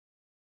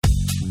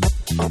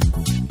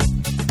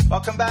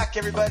Welcome back,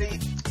 everybody.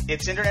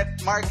 It's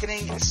Internet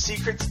Marketing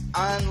Secrets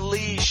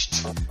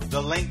Unleashed,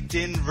 the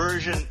LinkedIn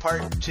version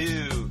part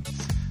 2.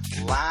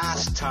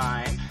 Last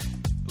time,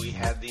 we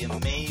had the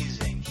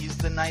amazing, he's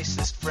the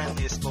nicest,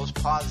 friendliest, most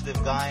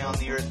positive guy on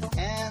the earth,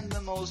 and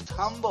the most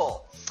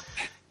humble,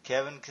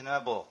 Kevin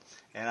Knebl.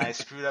 And I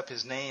screwed up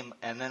his name,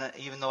 and then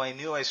even though I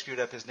knew I screwed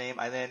up his name,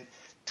 I then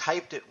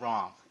typed it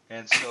wrong.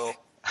 And so...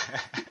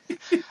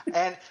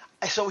 and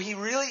so he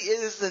really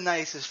is the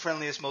nicest,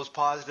 friendliest, most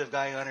positive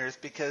guy on earth,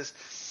 because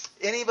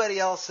anybody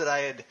else that I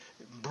had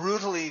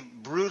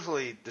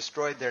brutally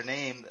destroyed their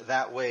name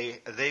that way,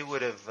 they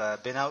would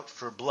have been out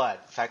for blood.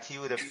 In fact, he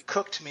would have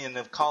cooked me in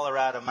the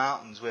Colorado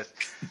mountains with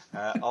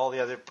all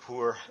the other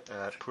poor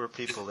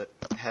people that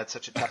had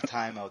such a tough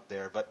time out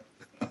there. But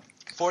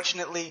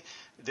fortunately,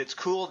 it's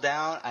cooled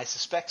down. I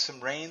suspect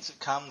some rains have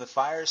come. The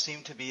fires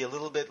seem to be a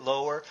little bit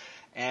lower.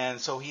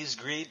 And so he's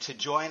agreed to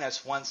join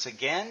us once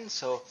again.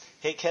 So,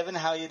 hey, Kevin,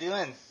 how you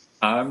doing?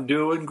 I'm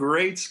doing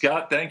great,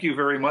 Scott. Thank you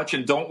very much.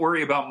 And don't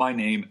worry about my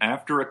name.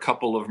 After a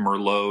couple of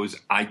Merlots,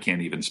 I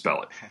can't even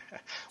spell it.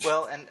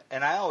 Well,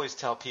 and I always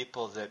tell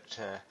people that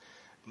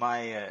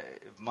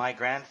my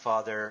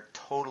grandfather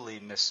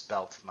totally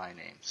misspelt my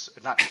name.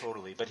 Not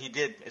totally, but he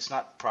did. It's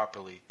not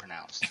properly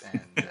pronounced.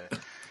 And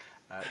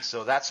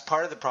so that's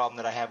part of the problem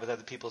that I have with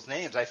other people's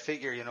names. I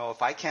figure,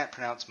 if I can't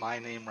pronounce my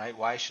name right,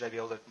 why should I be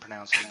able to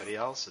pronounce somebody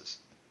else's?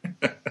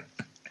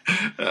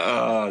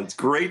 It's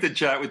great to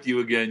chat with you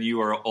again. You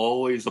are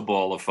always a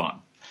ball of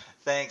fun.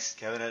 Thanks,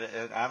 Kevin.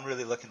 And I'm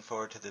really looking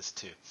forward to this,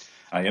 too.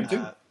 I am,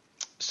 too.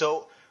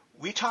 So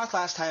we talked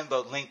last time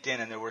about LinkedIn,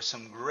 and there were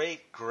some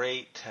great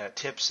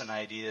tips and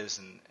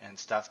ideas and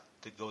stuff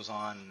that goes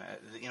on,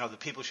 that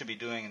people should be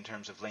doing in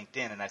terms of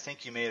LinkedIn. And I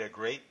think you made a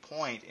great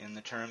point in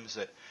the terms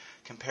that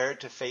compared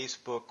to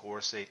Facebook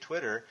or, say,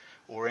 Twitter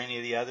or any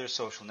of the other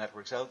social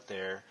networks out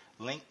there,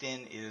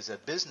 LinkedIn is a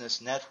business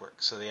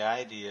network. So the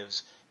idea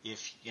is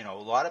if, a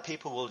lot of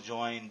people will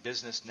join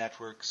business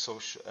networks,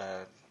 social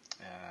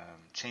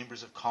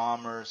chambers of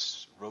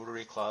commerce,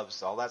 Rotary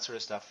clubs, all that sort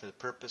of stuff for the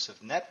purpose of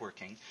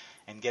networking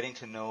and getting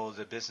to know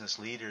the business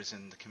leaders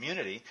in the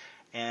community.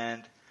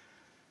 And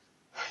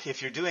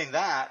if you're doing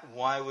that,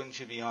 why wouldn't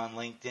you be on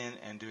LinkedIn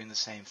and doing the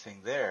same thing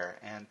there?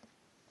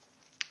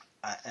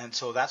 And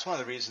so that's one of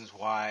the reasons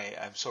why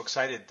I'm so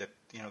excited that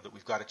that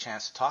we've got a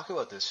chance to talk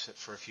about this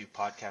for a few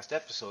podcast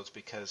episodes,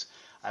 because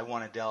I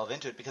want to delve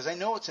into it, because I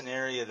know it's an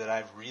area that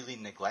I've really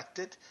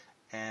neglected,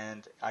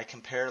 and I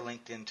compare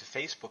LinkedIn to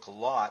Facebook a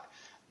lot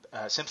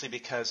simply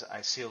because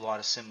I see a lot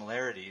of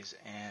similarities.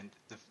 And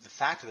the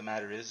fact of the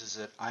matter is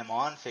that I'm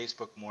on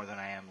Facebook more than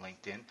I am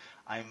LinkedIn.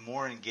 I'm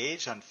more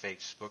engaged on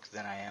Facebook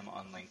than I am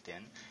on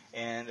LinkedIn.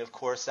 And of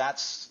course,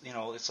 that's,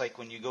 it's like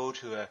when you go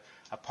to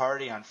a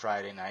party on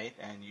Friday night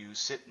and you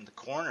sit in the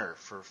corner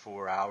for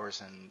 4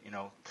 hours and,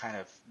 kind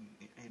of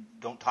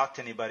don't talk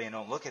to anybody and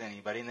don't look at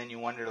anybody. And then you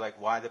wonder,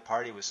 why the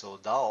party was so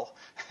dull.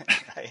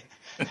 Right?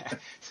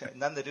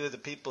 Nothing to do with the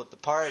people at the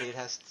party. It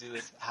has to do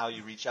with how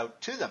you reach out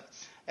to them.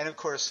 And of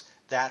course,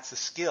 that's a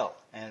skill.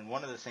 And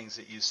one of the things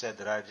that you said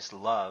that I just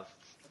love,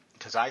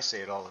 because I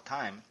say it all the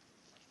time,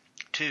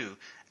 too,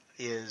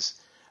 is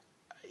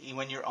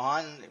when you're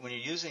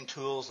using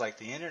tools like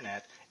the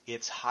internet,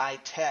 it's high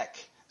tech.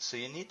 So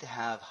you need to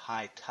have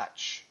high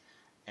touch.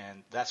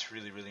 And that's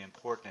really, really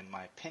important in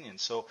my opinion.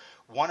 So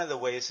one of the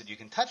ways that you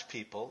can touch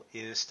people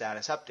is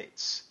status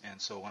updates. And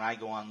so when I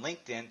go on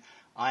LinkedIn,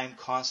 I'm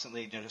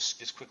constantly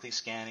just quickly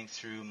scanning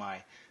through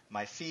my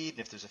feed, and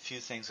if there's a few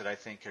things that I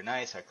think are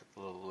nice, I click a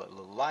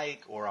little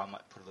like, or I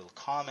might put a little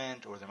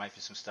comment, or there might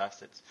be some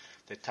stuff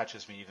that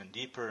touches me even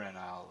deeper, and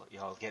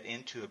I'll get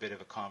into a bit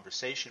of a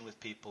conversation with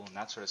people and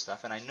that sort of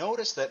stuff. And I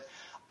noticed that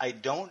I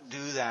don't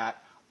do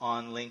that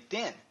on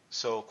LinkedIn.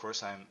 So of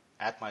course I'm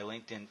at my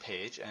LinkedIn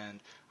page, and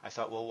I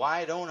thought, well,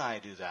 why don't I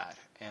do that?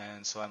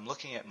 And so I'm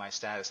looking at my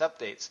status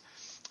updates,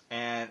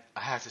 and I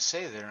have to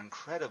say they're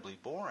incredibly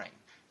boring.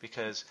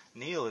 Because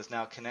Neil is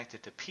now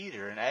connected to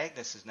Peter, and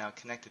Agnes is now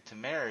connected to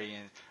Mary,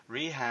 and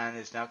Rehan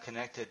is now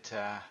connected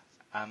to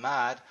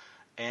Ahmad,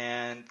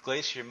 and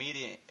Glacier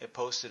Media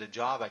posted a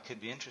job I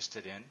could be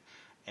interested in.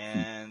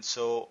 And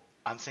so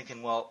I'm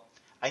thinking, well,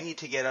 I need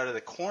to get out of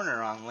the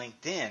corner on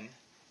LinkedIn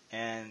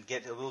and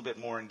get a little bit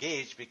more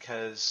engaged,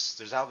 because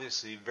there's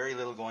obviously very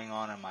little going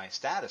on my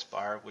status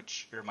bar,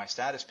 or my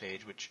status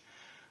page, which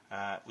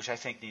I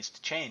think needs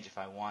to change if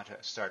I want to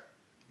start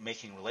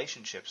making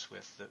relationships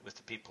with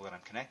the people that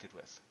I'm connected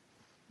with.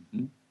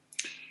 Mm-hmm.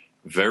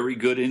 Very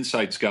good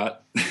insight,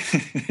 Scott.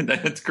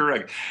 That's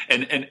correct.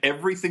 And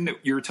everything that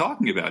you're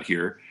talking about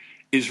here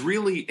is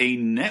really a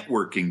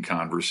networking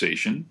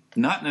conversation,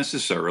 not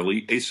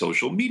necessarily a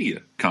social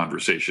media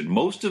conversation.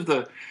 Most of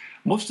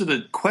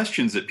the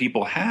questions that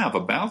people have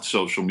about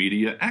social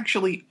media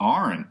actually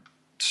aren't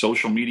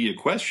social media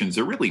questions.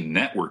 They're really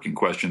networking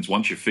questions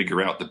once you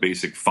figure out the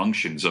basic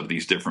functions of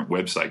these different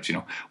websites.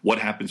 What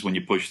happens when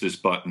you push this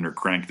button or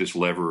crank this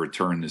lever or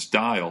turn this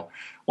dial?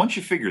 Once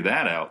you figure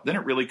that out, then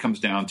it really comes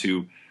down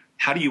to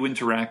how do you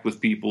interact with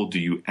people? Do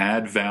you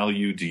add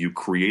value? Do you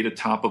create a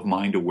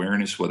top-of-mind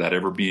awareness without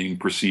ever being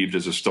perceived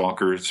as a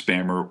stalker,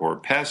 spammer, or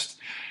pest?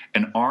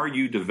 And are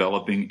you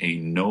developing a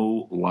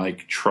know,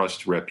 like,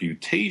 trust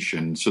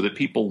reputation so that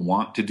people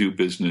want to do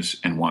business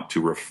and want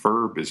to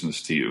refer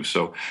business to you?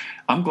 So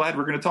I'm glad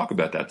we're going to talk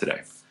about that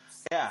today.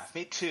 Yeah,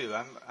 me too.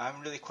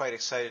 I'm really quite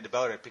excited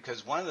about it,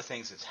 because one of the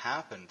things that's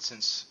happened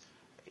since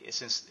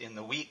in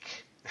the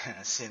week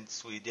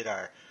since we did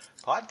our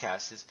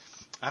podcast is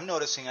I'm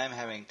noticing I'm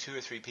having 2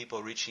 or 3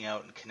 people reaching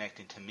out and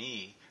connecting to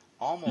me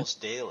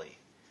almost daily.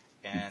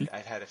 And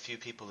I've had a few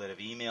people that have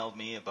emailed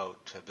me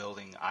about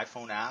building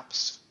iPhone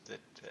apps that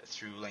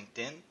through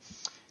LinkedIn,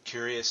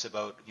 curious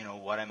about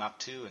what I'm up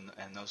to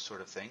and those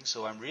sort of things.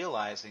 So I'm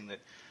realizing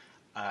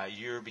that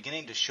you're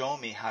beginning to show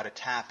me how to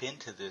tap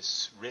into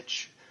this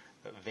rich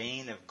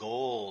vein of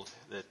gold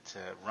that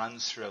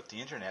runs throughout the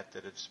internet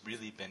that has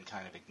really been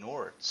kind of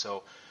ignored.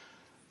 So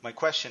my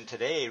question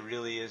today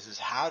really is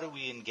how do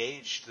we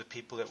engage the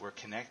people that we're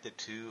connected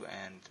to,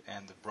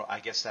 and I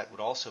guess that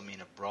would also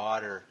mean a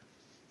broader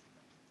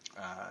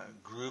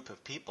group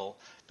of people,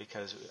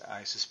 because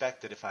I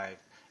suspect that if I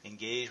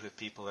engage with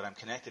people that I'm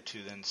connected to,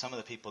 then some of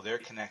the people they're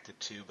connected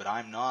to but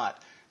I'm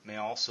not may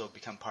also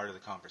become part of the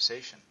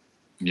conversation.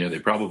 Yeah, they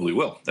probably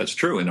will. That's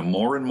true. In a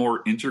more and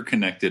more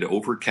interconnected,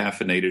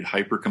 over-caffeinated,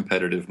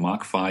 hyper-competitive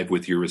Mach 5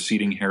 with your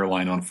receding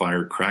hairline on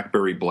fire,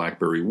 crackberry,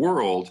 blackberry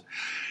world,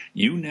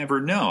 you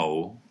never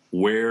know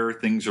where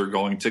things are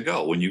going to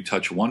go. When you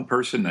touch one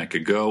person, that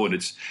could go. And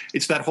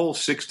it's that whole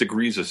 6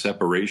 degrees of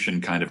separation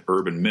kind of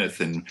urban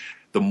myth. And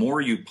the more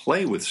you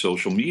play with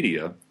social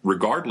media,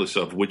 regardless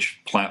of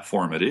which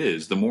platform it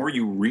is, the more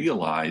you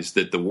realize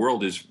that the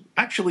world is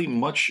actually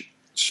much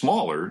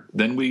smaller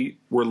than we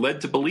were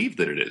led to believe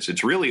that it is.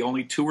 It's really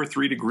only 2 or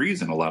 3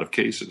 degrees in a lot of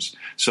cases.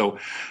 So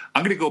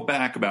I'm going to go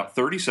back about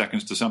 30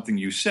 seconds to something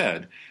you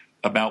said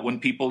about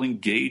when people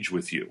engage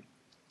with you.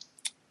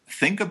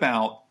 Think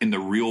about in the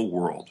real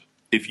world.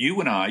 If you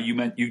and I,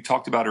 you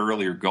talked about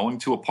earlier going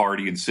to a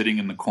party and sitting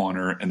in the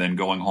corner and then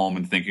going home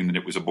and thinking that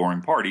it was a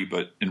boring party,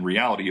 but in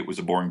reality it was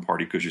a boring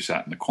party because you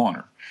sat in the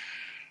corner.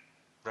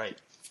 Right.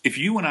 If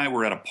you and I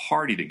were at a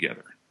party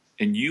together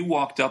and you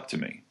walked up to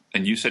me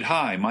and you said,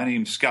 "Hi, my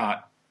name's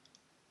Scott,"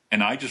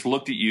 and I just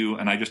looked at you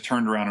and I just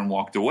turned around and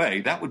walked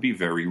away, that would be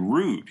very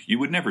rude. You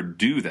would never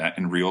do that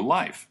in real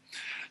life.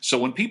 So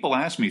when people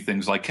ask me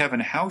things like, "Kevin,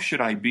 how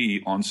should I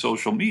be on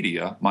social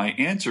media?" my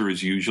answer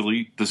is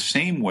usually the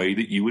same way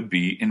that you would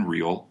be in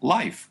real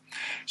life.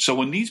 So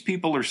when these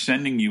people are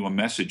sending you a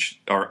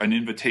message or an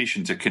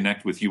invitation to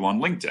connect with you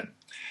on LinkedIn,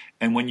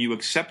 and when you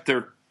accept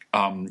their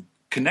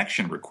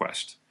connection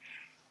request,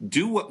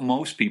 do what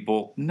most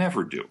people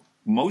never do.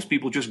 Most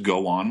people just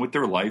go on with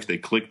their life. They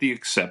click the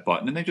accept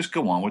button and they just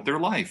go on with their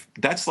life.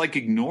 That's like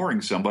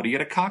ignoring somebody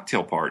at a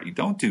cocktail party.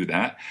 Don't do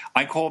that.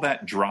 I call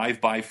that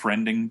drive-by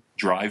friending,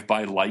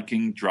 drive-by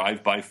liking,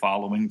 drive-by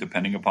following,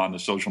 depending upon the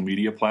social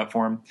media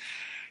platform.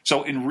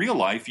 So in real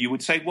life, you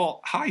would say, "Well,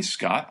 hi,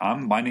 Scott.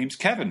 My name's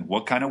Kevin.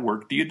 What kind of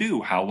work do you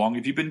do? How long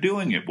have you been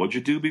doing it? What'd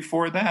you do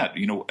before that?"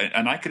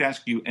 And I could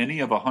ask you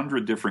any of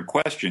 100 different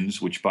questions,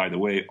 which, by the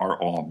way,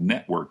 are all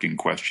networking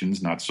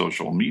questions, not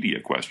social media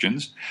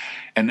questions.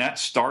 And that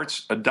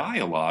starts a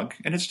dialogue,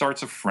 and it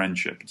starts a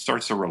friendship. It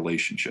starts a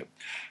relationship.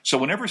 So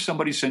whenever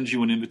somebody sends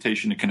you an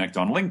invitation to connect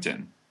on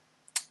LinkedIn,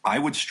 I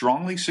would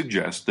strongly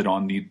suggest that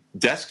on the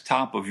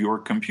desktop of your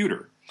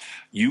computer,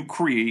 you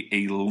create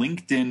a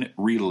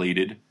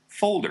LinkedIn-related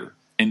folder.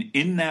 And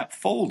in that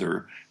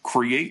folder,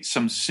 create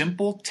some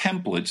simple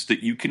templates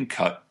that you can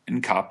cut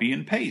and copy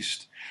and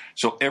paste.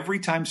 So every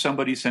time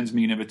somebody sends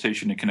me an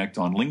invitation to connect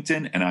on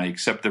LinkedIn and I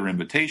accept their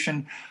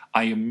invitation,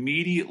 I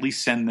immediately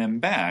send them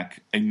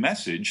back a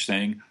message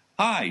saying,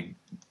 "Hi,"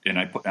 and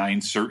I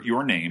insert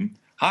your name.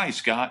 "Hi,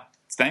 Scott.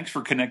 Thanks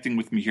for connecting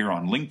with me here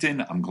on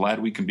LinkedIn. I'm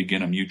glad we can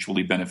begin a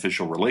mutually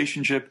beneficial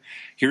relationship.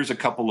 Here's a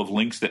couple of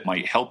links that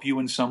might help you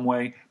in some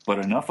way, but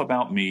enough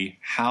about me.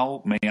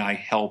 How may I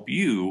help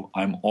you?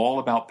 I'm all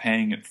about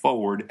paying it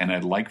forward, and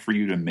I'd like for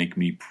you to make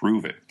me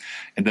prove it."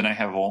 And then I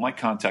have all my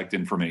contact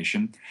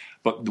information.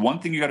 But the one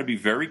thing you got to be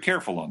very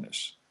careful on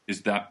this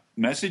is that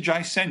message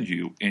I send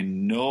you,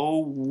 in no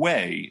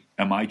way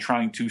am I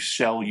trying to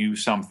sell you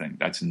something.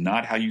 That's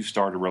not how you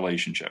start a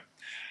relationship.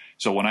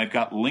 So when I've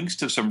got links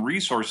to some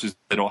resources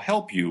that'll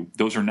help you,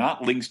 those are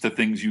not links to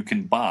things you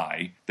can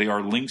buy. They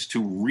are links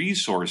to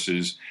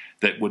resources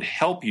that would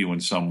help you in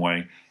some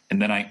way.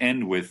 And then I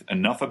end with,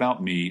 "Enough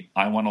about me.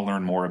 I want to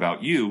learn more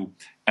about you."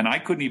 And I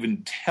couldn't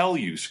even tell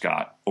you,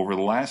 Scott, over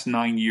the last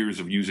 9 years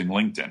of using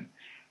LinkedIn,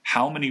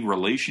 how many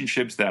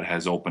relationships that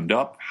has opened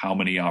up, how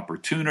many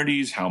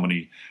opportunities, how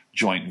many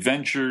joint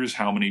ventures,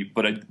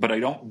 but I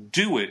don't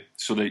do it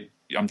so that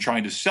I'm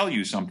trying to sell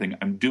you something.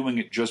 I'm doing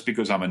it just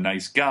because I'm a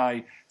nice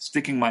guy,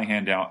 sticking my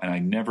hand out, and I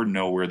never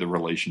know where the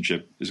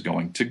relationship is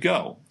going to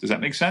go. Does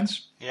that make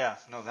sense? Yeah,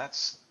 no,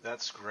 that's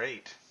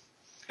great.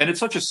 And it's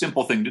such a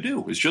simple thing to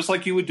do. It's just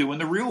like you would do in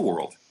the real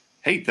world.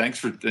 "Hey, thanks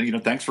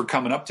for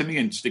coming up to me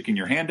and sticking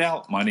your hand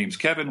out. My name's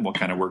Kevin. What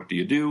kind of work do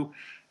you do?"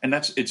 And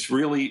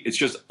it's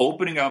just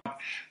opening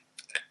up.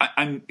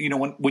 I'm,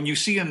 when you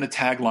see in the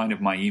tagline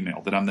of my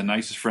email that I'm the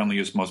nicest,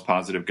 friendliest, most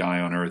positive guy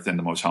on earth and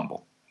the most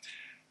humble,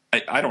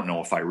 I don't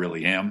know if I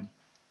really am,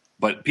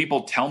 but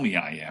people tell me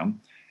I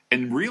am.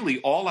 And really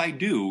all I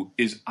do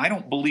is I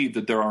don't believe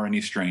that there are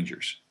any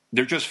strangers.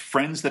 They're just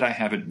friends that I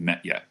haven't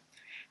met yet.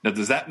 Now,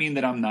 does that mean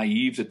that I'm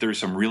naive, that there's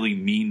some really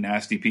mean,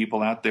 nasty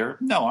people out there?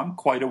 No, I'm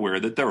quite aware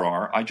that there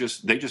are.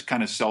 They just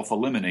kind of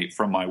self-eliminate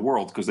from my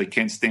world because they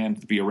can't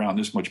stand to be around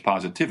this much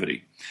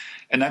positivity.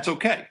 And that's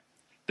okay.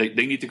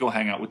 They need to go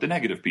hang out with the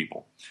negative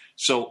people.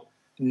 So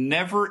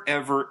never,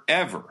 ever,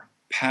 ever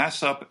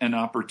pass up an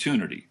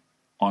opportunity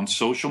on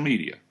social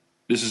media.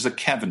 This is a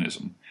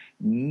Kevinism.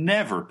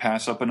 Never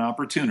pass up an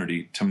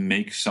opportunity to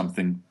make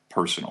something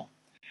personal.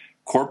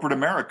 Corporate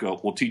America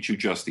will teach you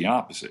just the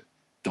opposite.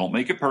 Don't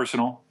make it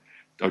personal,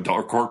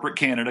 or corporate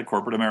Canada,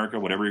 corporate America,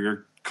 whatever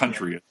your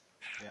country is.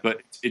 Yeah.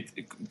 But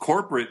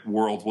corporate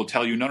world will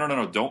tell you,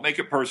 no, don't make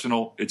it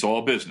personal. It's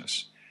all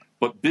business.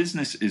 But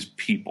business is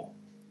people.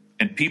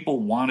 And people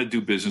want to do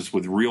business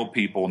with real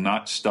people,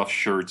 not stuffed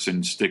shirts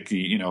and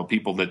sticky,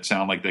 people that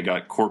sound like they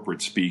got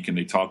corporate speak and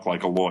they talk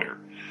like a lawyer.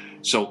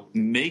 So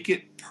make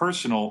it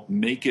personal,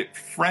 make it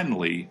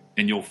friendly,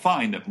 and you'll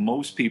find that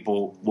most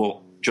people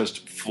will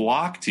just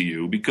flock to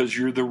you because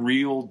you're the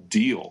real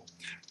deal.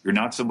 You're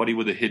not somebody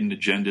with a hidden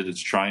agenda that's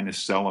trying to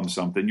sell them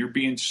something. You're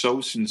being so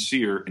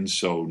sincere and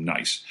so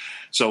nice.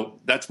 So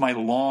that's my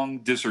long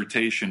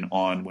dissertation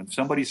on when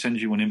somebody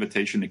sends you an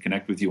invitation to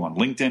connect with you on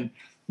LinkedIn,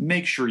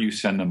 make sure you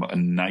send them a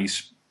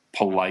nice,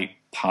 polite,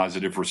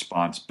 positive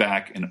response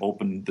back and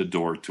open the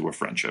door to a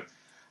friendship.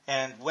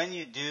 And when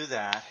you do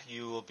that,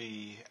 you will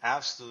be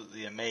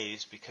absolutely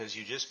amazed because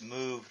you just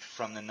moved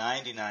from the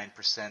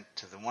 99%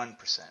 to the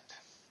 1%.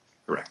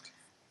 Correct.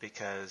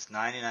 Because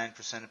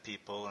 99% of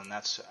people, and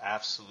that's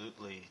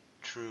absolutely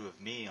true of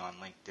me on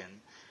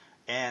LinkedIn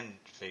and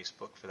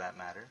Facebook for that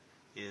matter,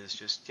 is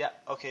just, yeah,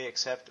 okay,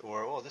 accept,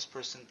 or, oh, this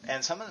person.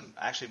 And some of them,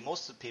 actually,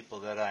 most of the people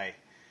that I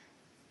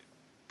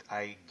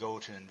go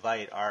to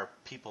invite are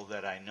people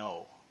that I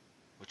know,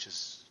 which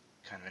is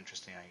kind of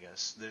interesting, I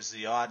guess. There's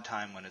the odd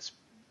time when it's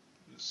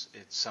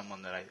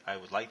someone that I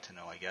would like to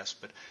know, I guess,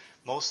 but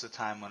most of the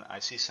time when I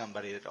see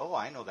somebody that, oh,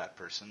 I know that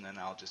person, then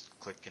I'll just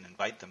click and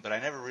invite them. But I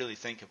never really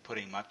think of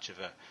putting much of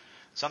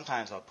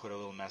sometimes I'll put a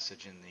little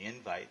message in the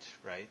invite,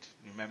 right?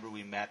 Remember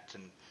we met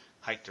and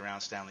hiked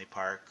around Stanley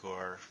Park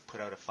or put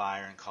out a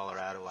fire in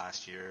Colorado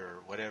last year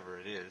or whatever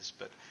it is.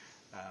 But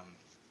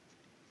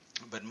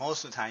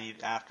most of the time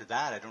after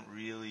that, I don't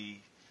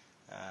really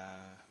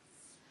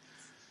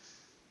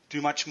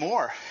do much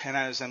more. And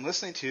as I'm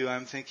listening to you,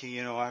 I'm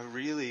thinking, I've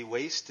really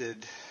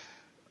wasted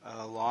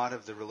a lot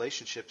of the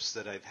relationships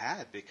that I've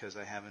had because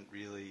I haven't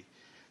really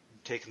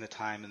taken the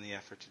time and the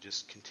effort to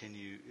just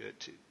continue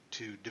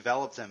to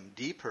develop them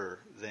deeper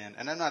than,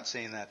 and I'm not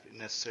saying that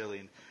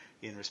necessarily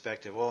in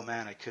respect of, oh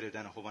man, I could have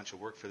done a whole bunch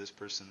of work for this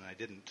person and I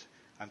didn't.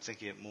 I'm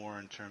thinking it more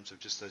in terms of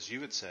just as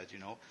you had said,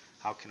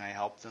 how can I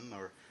help them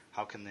or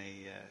how can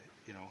they,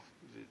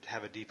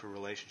 have a deeper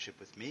relationship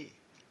with me?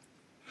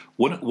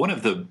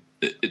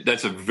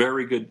 That's a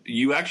very good,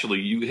 you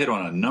hit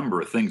on a number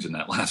of things in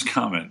that last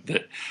comment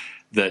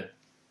that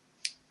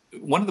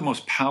one of the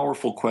most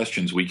powerful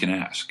questions we can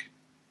ask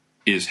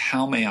is,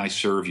 how may I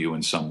serve you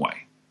in some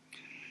way?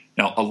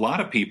 Now, a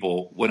lot of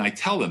people, when I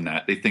tell them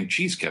that, they think,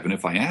 geez, Kevin,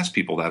 if I ask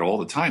people that all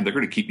the time, they're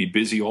going to keep me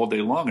busy all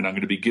day long and I'm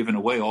going to be giving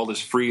away all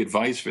this free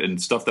advice and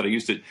stuff that I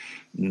used to.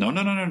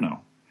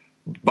 No.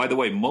 By the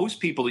way, most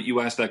people that you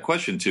ask that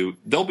question to,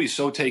 they'll be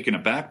so taken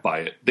aback by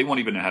it, they won't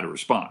even know how to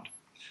respond.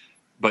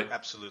 But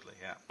absolutely,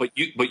 yeah.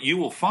 But you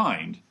will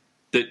find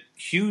that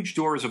huge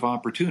doors of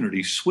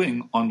opportunity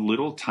swing on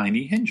little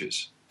tiny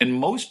hinges. And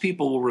most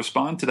people will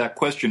respond to that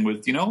question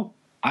with,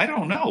 I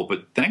don't know,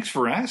 but thanks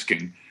for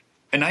asking.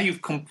 And now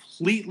you've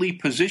completely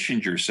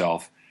positioned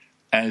yourself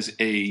as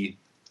a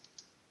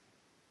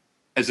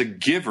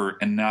giver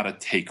and not a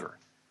taker.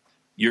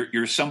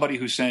 You're somebody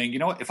who's saying,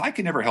 if I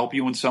can ever help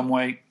you in some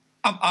way,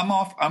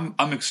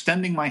 I'm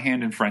extending my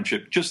hand in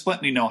friendship. Just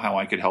let me know how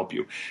I could help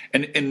you.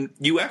 And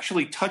you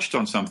actually touched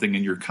on something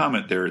in your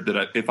comment there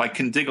that if I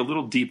can dig a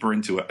little deeper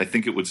into it, I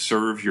think it would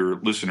serve your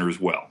listeners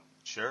well.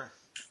 Sure.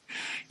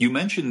 You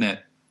mentioned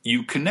that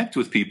you connect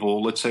with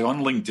people, let's say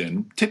on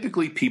LinkedIn,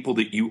 typically people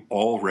that you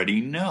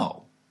already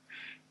know.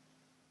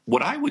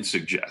 What I would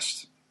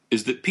suggest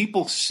is that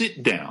people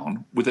sit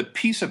down with a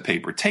piece of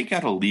paper, take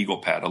out a legal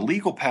pad. A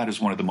legal pad is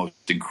one of the most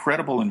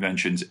incredible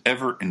inventions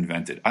ever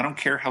invented. I don't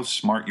care how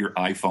smart your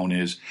iPhone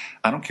is.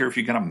 I don't care if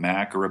you got a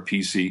Mac or a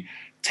PC.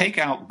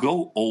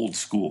 Go old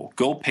school,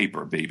 go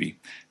paper, baby.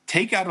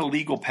 Take out a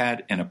legal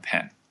pad and a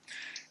pen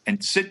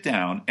and sit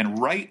down and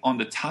write on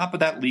the top of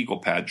that legal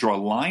pad, draw a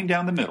line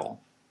down the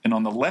middle, and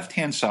on the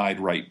left-hand side,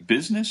 write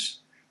business,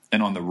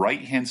 and on the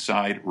right-hand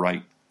side,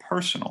 write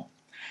personal.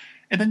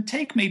 And then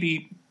take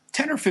maybe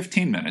 10 or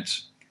 15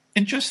 minutes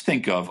and just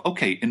think of,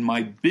 okay, in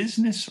my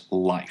business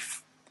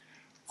life,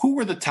 who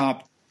are the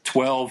top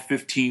 12,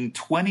 15,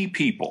 20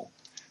 people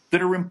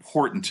that are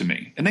important to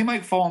me? And they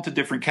might fall into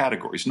different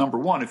categories. Number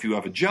one, if you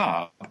have a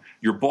job,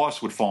 your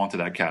boss would fall into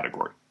that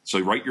category. So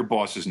write your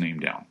boss's name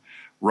down.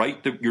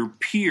 Write your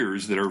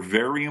peers that are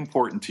very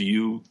important to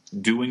you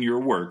doing your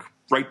work.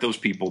 Write those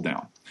people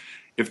down.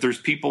 If there's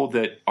people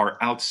that are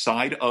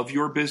outside of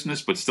your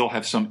business but still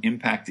have some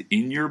impact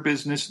in your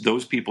business,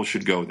 those people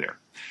should go there.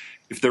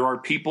 If there are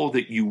people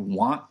that you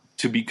want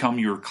to become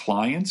your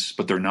clients,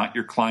 but they're not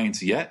your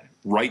clients yet,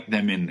 write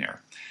them in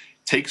there.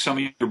 Take some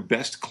of your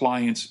best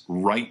clients,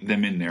 write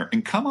them in there,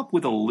 and come up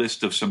with a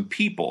list of some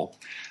people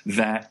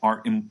that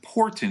are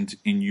important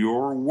in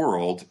your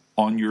world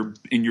in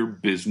your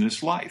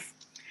business life.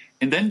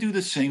 And then do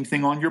the same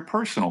thing on your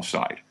personal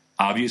side.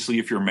 Obviously,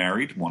 if you're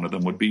married, one of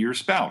them would be your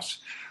spouse.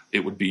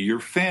 It would be your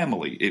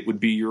family. It would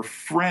be your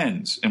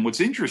friends. And what's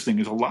interesting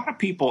is a lot of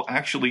people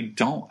actually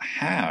don't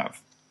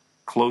have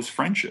close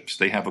friendships.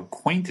 They have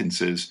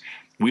acquaintances.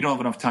 We don't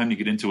have enough time to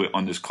get into it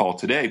on this call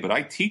today, but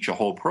I teach a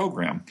whole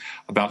program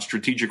about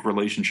strategic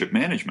relationship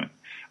management,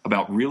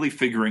 about really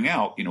figuring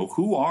out,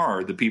 who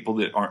are the people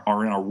that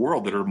are in our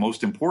world that are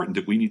most important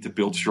that we need to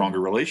build stronger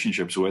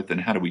relationships with,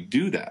 and how do we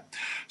do that?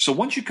 So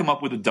once you come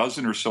up with a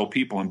dozen or so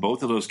people in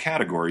both of those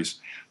categories,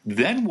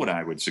 then what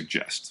I would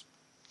suggest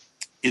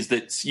is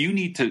that you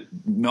need to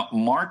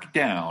mark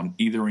down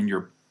either in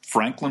your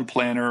Franklin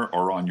planner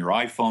or on your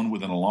iPhone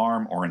with an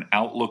alarm or an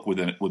Outlook with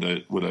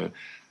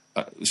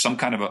some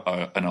kind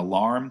of an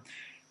alarm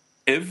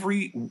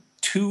every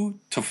 2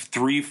 to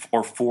 3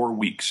 or 4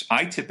 weeks.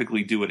 I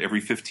typically do it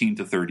every 15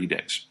 to 30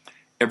 days.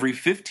 Every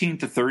 15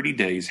 to 30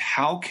 days,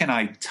 how can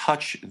I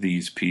touch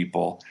these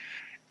people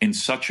in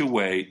such a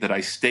way that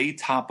I stay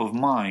top of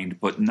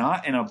mind, but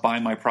not in a buy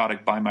my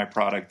product,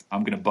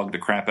 I'm going to bug the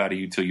crap out of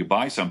you till you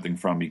buy something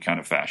from me kind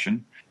of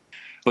fashion,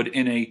 but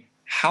in a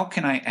how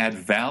can I add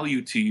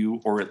value to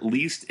you, or at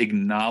least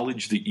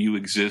acknowledge that you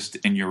exist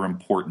and you're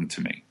important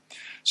to me?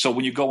 So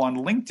when you go on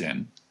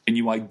LinkedIn and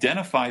you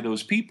identify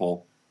those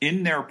people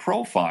in their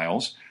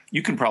profiles,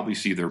 you can probably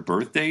see their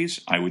birthdays.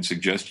 I would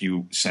suggest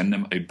you send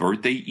them a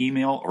birthday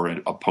email or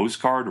a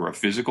postcard or a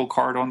physical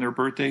card on their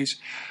birthdays.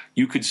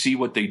 You could see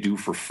what they do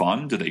for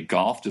fun. Do they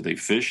golf? Do they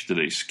fish? Do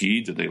they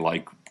ski? Do they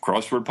like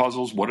crossword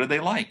puzzles? What do they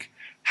like?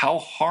 How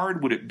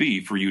hard would it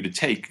be for you to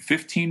take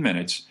 15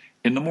 minutes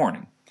in the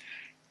morning?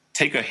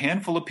 Take a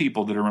handful of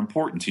people that are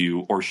important to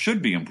you or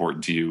should be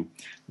important to you,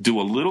 do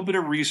a little bit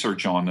of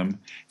research on them,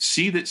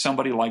 see that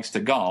somebody likes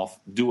to golf,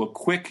 do a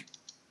quick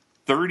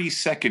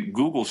 30-second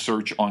Google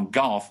search on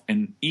golf,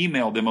 and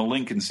email them a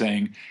link and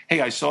saying,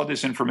 hey, I saw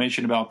this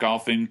information about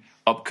golfing,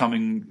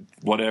 upcoming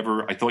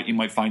whatever. I thought you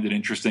might find it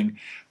interesting.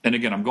 And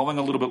again, I'm going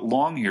a little bit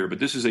long here, but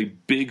this is a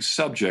big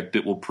subject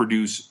that will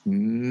produce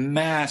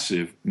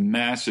massive,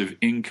 massive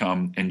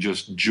income and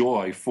just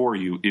joy for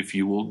you if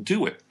you will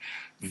do it.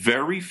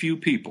 Very few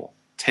people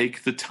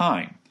take the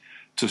time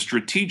to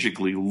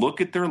strategically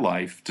look at their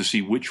life to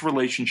see which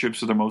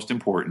relationships are the most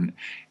important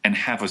and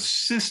have a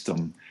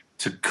system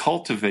to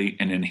cultivate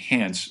and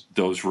enhance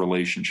those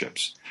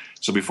relationships.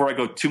 So before I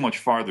go too much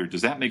farther,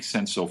 does that make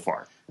sense so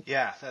far?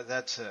 Yeah,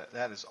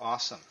 that is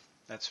awesome.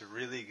 That's a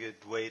really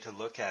good way to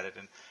look at it.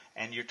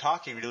 And you're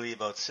talking really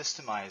about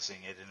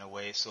systemizing it in a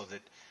way so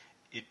that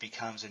it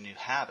becomes a new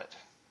habit.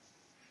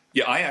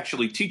 Yeah, I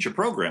actually teach a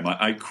program.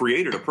 I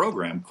created a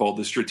program called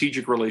the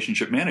Strategic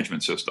Relationship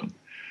Management System,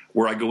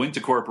 where I go into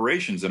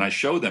corporations and I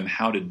show them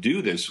how to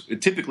do this.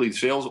 Typically,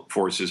 sales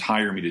forces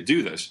hire me to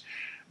do this,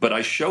 but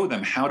I show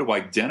them how to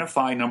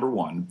identify, number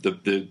one,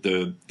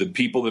 the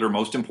people that are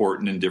most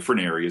important in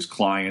different areas,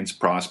 clients,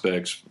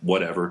 prospects,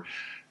 whatever,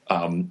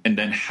 and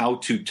then how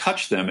to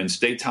touch them and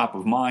stay top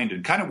of mind.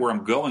 And kind of where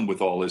I'm going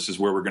with all this is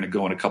where we're going to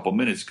go in a couple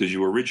minutes, because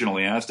you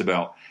originally asked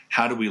about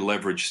how do we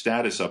leverage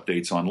status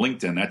updates on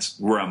LinkedIn. That's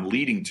where I'm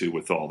leading to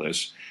with all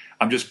this.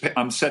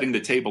 I'm setting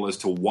the table as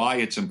to why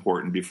it's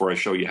important before I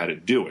show you how to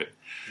do it.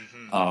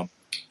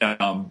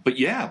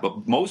 Mm-hmm.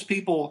 But most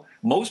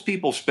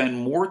people spend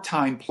more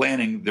time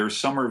planning their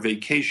summer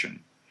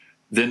vacation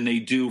than they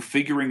do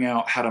figuring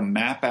out how to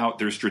map out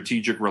their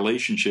strategic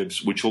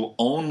relationships, which will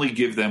only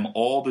give them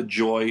all the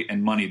joy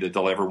and money that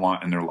they'll ever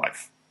want in their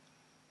life.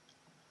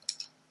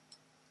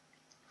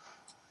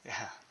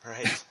 Yeah,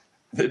 right.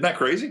 Isn't that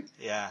crazy?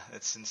 Yeah,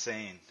 it's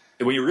insane.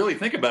 When you really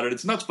think about it,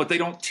 it's nuts, but they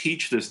don't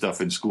teach this stuff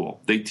in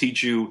school. They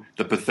teach you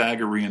the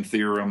Pythagorean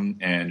theorem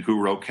and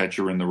who wrote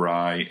Catcher in the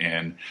Rye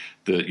and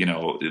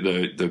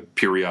the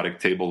periodic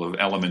table of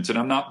elements. And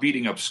I'm not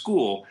beating up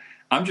school.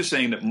 I'm just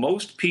saying that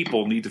most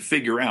people need to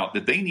figure out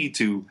that they need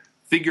to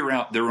figure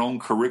out their own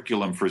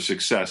curriculum for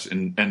success,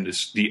 and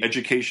the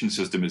education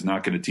system is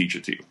not going to teach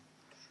it to you.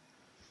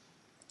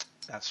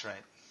 That's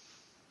right.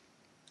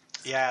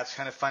 Yeah, it's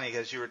kind of funny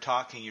because you were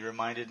talking, you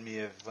reminded me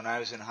of when I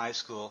was in high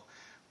school,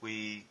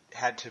 we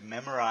had to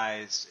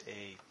memorize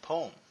a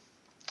poem.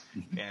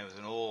 Mm-hmm. And it was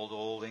an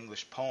old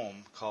English poem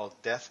called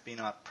Death Be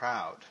Not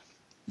Proud.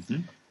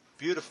 Mm-hmm.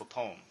 Beautiful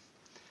poem.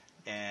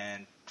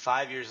 And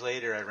 5 years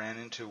later, I ran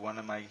into one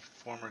of my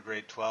former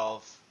grade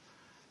 12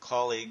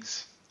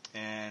 colleagues,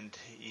 and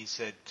he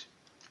said,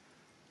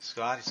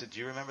 Scott, do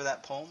you remember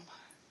that poem?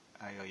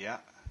 I go, yeah.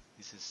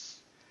 He says,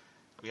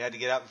 we had to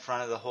get up in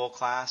front of the whole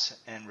class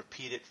and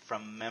repeat it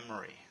from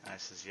memory. And I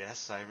says,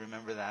 yes, I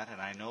remember that,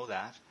 and I know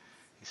that.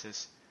 He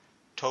says,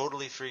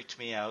 totally freaked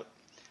me out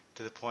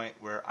to the point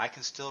where I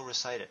can still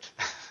recite it.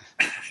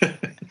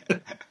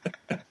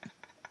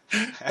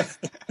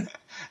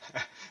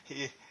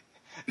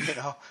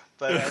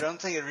 But I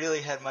don't think it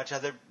really had much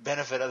other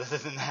benefit other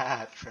than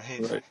that,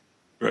 right?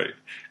 Right.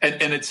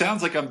 And it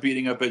sounds like I'm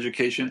beating up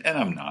education, and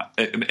I'm not.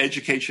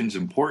 Education's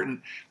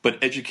important,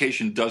 but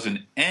education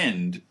doesn't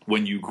end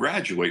when you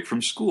graduate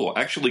from school.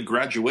 Actually,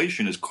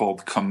 graduation is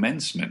called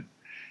commencement.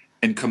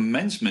 And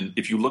commencement,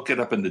 if you look it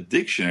up in the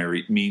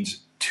dictionary,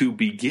 means to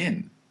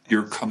begin.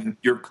 You're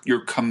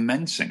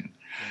commencing.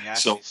 When you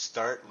actually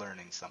start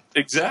learning something.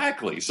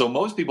 Exactly. So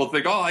most people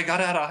think, oh, I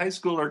got out of high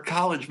school or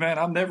college, man,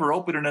 I'm never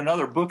opening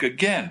another book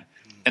again.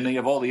 And they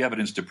have all the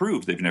evidence to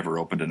prove they've never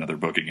opened another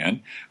book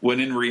again, when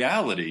in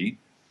reality,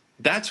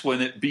 that's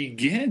when it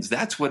begins.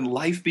 That's when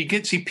life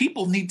begins. See,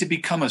 people need to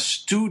become a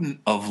student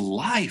of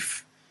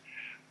life.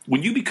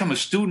 When you become a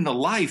student of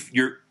life,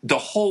 the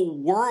whole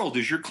world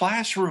is your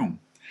classroom.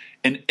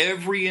 And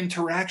every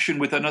interaction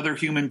with another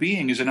human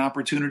being is an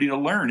opportunity to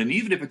learn. And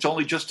even if it's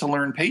only just to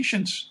learn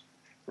patience,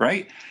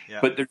 right? Yeah.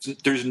 But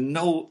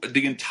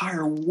the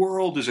entire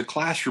world is a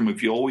classroom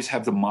if you always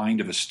have the mind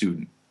of a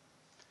student.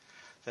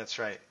 That's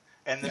right.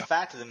 And the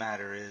fact of the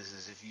matter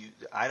is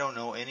I don't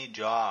know any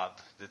job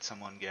that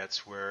someone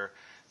gets where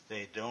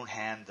they don't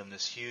hand them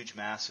this huge,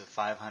 massive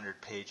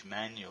 500-page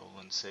manual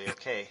and say,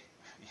 okay,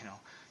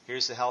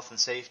 here's the health and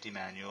safety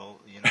manual,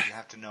 you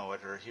have to know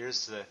it, or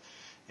here's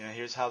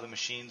how the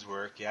machines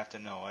work, you have to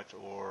know it,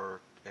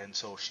 and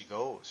so she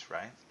goes,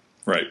 right?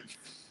 Right.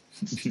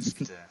 It's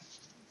just,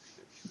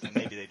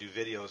 maybe they do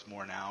videos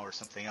more now or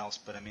something else,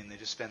 but they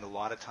just spend a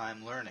lot of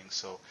time learning,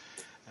 so.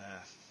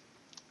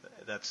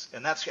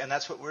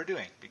 That's what we're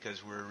doing,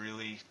 because we're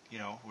really,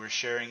 we're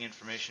sharing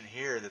information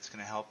here that's going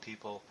to help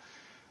people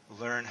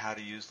learn how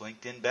to use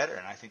LinkedIn better,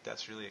 and I think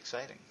that's really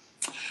exciting.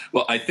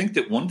 Well, I think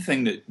that one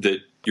thing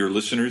that your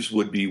listeners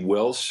would be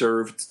well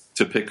served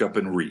to pick up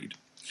and read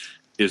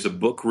is a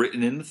book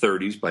written in the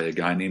 30s by a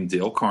guy named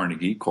Dale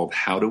Carnegie called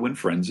How to Win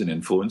Friends and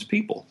Influence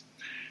People.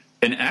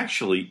 And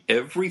actually,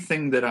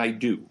 everything that I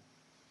do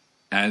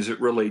as it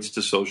relates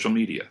to social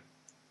media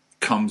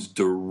comes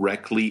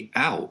directly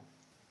out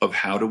of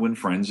how to win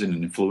friends and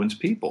influence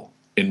people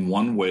in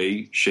one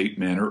way, shape,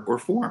 manner, or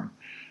form.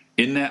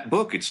 In that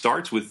book, it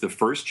starts with the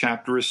first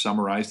chapter is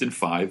summarized in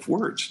 5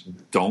 words.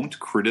 Don't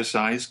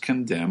criticize,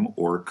 condemn,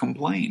 or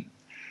complain.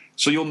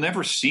 So you'll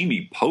never see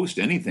me post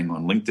anything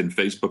on LinkedIn,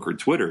 Facebook, or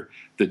Twitter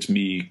that's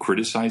me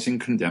criticizing,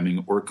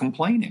 condemning, or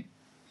complaining.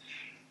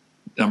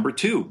 Number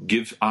 2,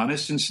 give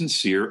honest and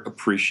sincere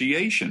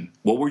appreciation.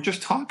 Well, we're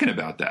just talking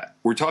about that.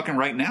 We're talking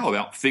right now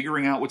about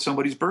figuring out what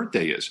somebody's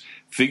birthday is,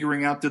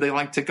 figuring out do they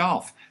like to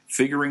golf,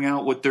 figuring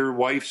out what their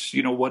wife's,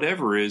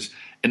 whatever is,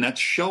 and that's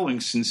showing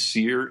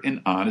sincere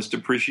and honest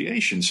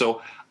appreciation.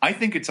 So I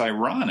think it's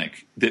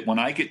ironic that when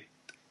I get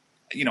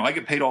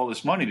paid all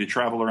this money to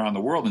travel around the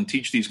world and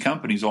teach these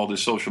companies all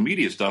this social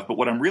media stuff, but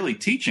what I'm really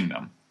teaching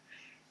them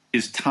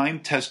is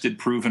time-tested,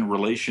 proven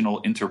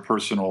relational,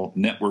 interpersonal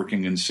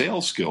networking and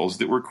sales skills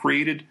that were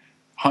created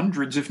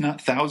hundreds, if not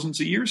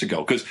thousands of years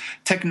ago. Because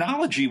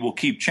technology will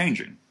keep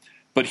changing,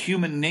 but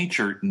human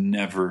nature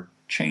never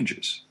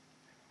changes.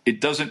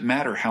 It doesn't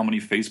matter how many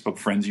Facebook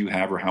friends you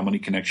have or how many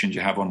connections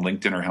you have on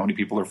LinkedIn or how many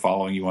people are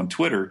following you on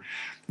Twitter.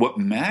 What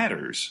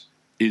matters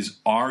is,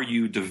 are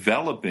you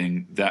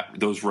developing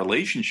those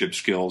relationship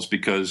skills?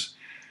 Because,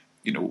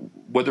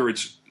 whether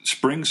it's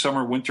spring,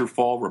 summer, winter,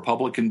 fall,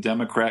 Republican,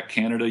 Democrat,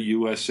 Canada,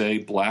 USA,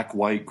 black,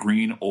 white,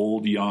 green,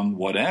 old, young,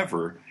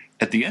 whatever,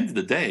 at the end of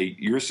the day,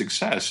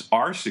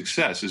 our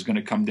success is going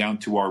to come down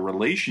to our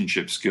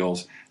relationship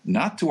skills,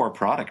 not to our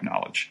product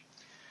knowledge.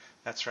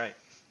 That's right.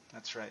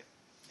 And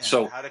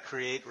so, how to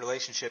create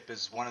relationship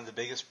is one of the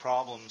biggest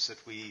problems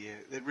that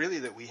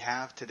we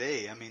have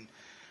today.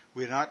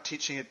 We're not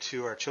teaching it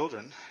to our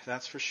children,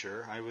 that's for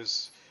sure. I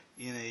was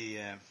in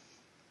a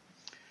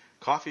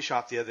coffee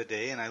shop the other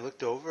day, and I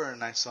looked over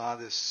and I saw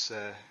this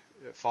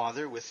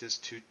father with his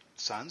 2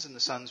 sons, and the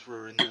sons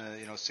were in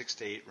the 6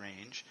 to 8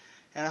 range.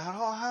 And I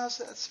thought,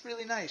 that's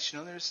really nice.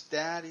 There's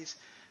dad,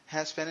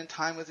 has spending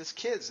time with his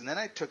kids. And then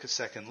I took a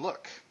second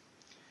look,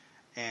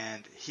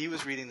 and he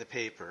was reading the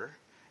paper,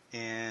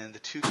 and the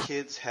 2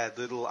 kids had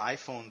little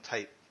iPhone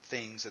type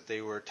things that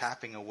they were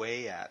tapping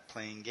away at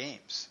playing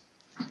games.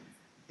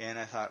 And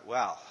I thought,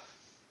 wow,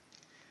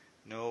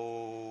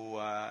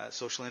 no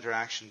social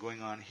interaction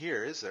going on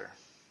here, is there?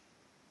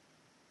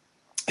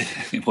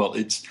 Well,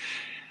 it's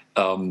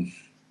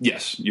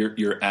yes,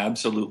 you're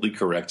absolutely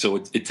correct. So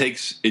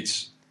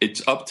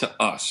it's up to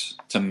us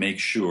to make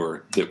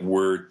sure that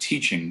we're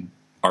teaching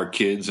our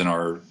kids and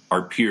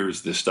our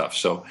peers this stuff.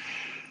 So,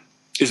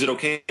 is it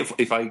okay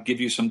if I give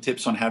you some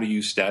tips on how to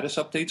use status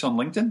updates on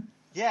LinkedIn?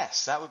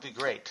 Yes, that would be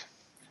great.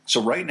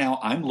 So right now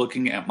I'm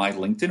looking at my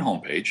LinkedIn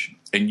homepage,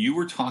 and you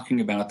were talking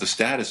about the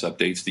status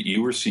updates that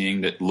you were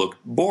seeing that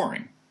looked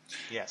boring.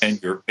 Yes.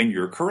 And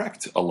you're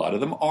correct. A lot of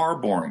them are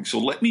boring. So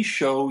let me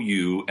show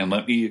you and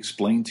let me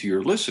explain to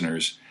your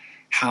listeners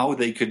how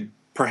they could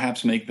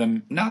perhaps make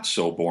them not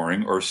so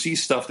boring or see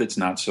stuff that's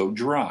not so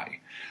dry.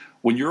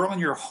 When you're on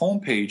your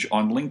homepage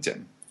on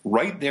LinkedIn,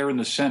 right there in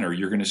the center,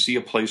 you're going to see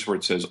a place where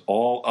it says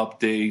all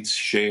updates,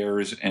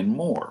 shares, and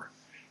more.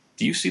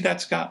 Do you see that,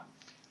 Scott?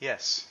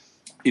 Yes.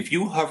 If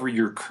you hover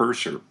your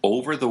cursor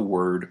over the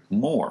word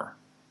more,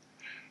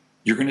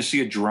 you're going to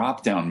see a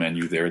drop-down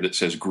menu there that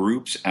says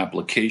groups,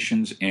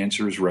 applications,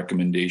 answers,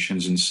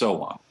 recommendations, and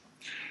so on.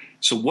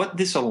 So what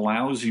this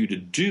allows you to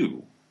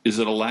do is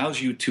it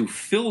allows you to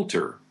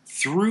filter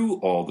through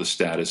all the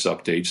status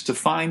updates to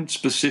find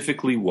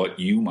specifically what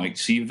you might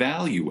see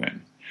value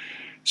in.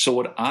 So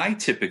what I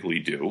typically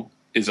do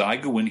is I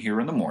go in here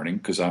in the morning,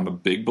 because I'm a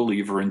big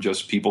believer in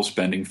just people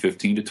spending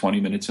 15 to 20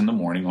 minutes in the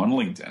morning on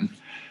LinkedIn.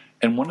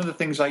 And one of the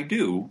things I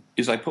do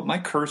is I put my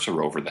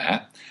cursor over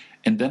that,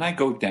 and then I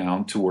go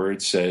down to where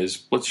it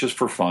says, let's just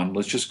for fun,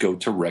 let's just go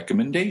to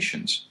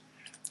recommendations.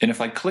 And if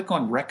I click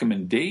on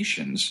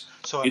recommendations...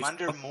 So I'm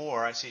under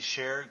more. I see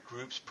share,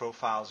 groups,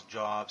 profiles,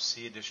 jobs,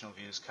 see additional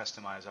views,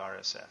 customize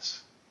RSS.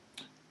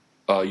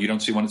 You don't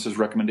see one that says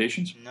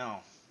recommendations? No.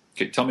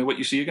 Okay, tell me what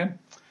you see again.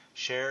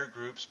 Share,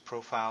 groups,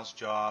 profiles,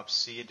 jobs,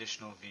 see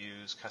additional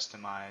views,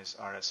 customize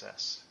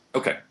RSS.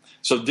 Okay,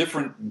 so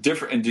different.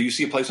 And do you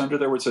see a place under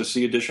there where it says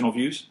see additional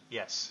views?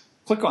 Yes.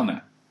 Click on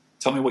that.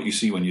 Tell me what you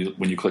see when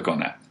you click on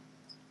that.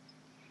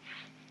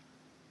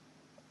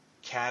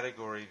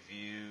 Category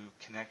view,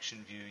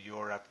 connection view,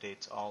 your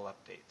updates, all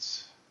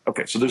updates.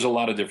 Okay, so there's a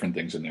lot of different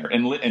things in there.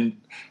 And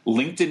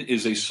LinkedIn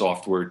is a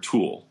software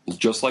tool,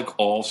 just like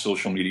all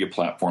social media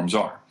platforms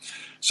are.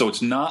 So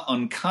it's not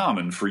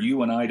uncommon for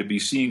you and I to be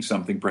seeing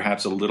something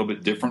perhaps a little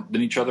bit different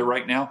than each other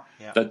right now.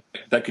 Yeah.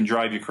 That can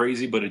drive you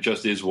crazy, but it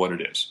just is what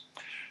it is.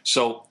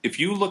 So if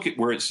you look at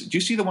where do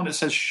you see the one that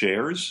says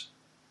shares?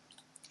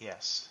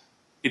 Yes.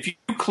 If you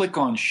click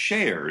on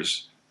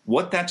shares,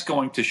 what that's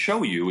going to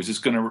show you is it's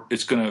going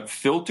to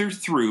filter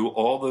through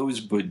all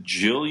those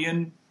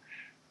bajillion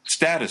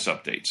status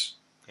updates.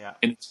 Yeah.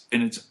 And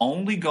it's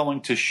only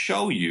going to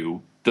show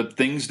you the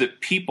things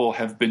that people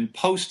have been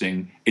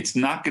posting. It's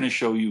not going to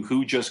show you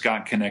who just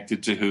got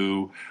connected to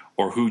who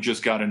or who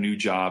just got a new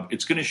job.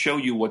 It's going to show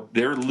you what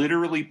they're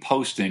literally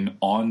posting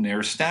on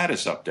their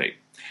status update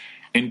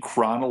in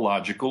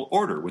chronological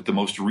order with the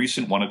most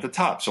recent one at the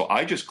top. So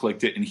I just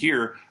clicked it, and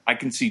here I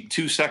can see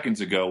 2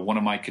 seconds ago one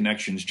of my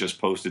connections just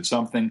posted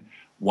something.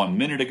 1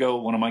 minute ago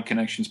one of my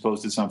connections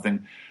posted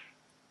something.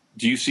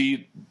 Do you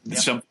see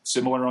something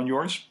similar on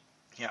yours?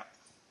 Yeah.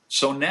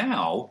 So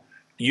now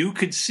you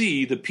could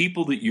see the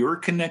people that you're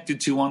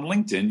connected to on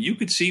LinkedIn. You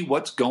could see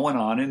what's going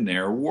on in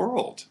their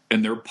world,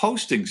 and they're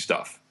posting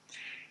stuff.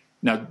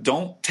 Now,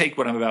 don't take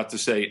what I'm about to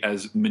say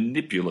as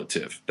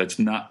manipulative. That's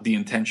not the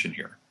intention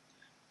here.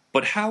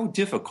 But how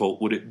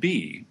difficult would it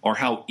be, or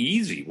how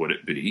easy would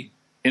it be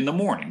in the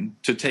morning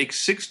to take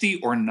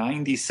 60 or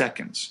 90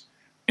 seconds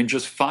and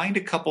just find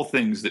a couple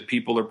things that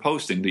people are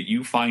posting that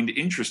you find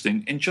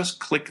interesting and just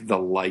click the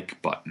like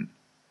button?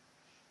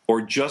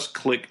 Or just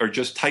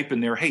type in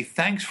there, hey,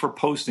 thanks for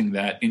posting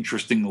that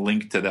interesting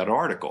link to that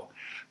article.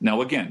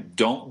 Now, again,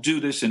 don't do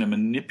this in a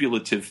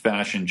manipulative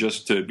fashion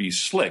just to be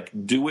slick.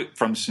 Do it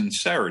from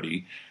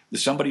sincerity. If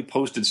somebody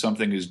posted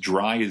something as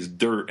dry as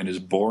dirt and as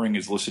boring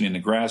as listening to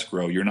grass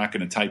grow, you're not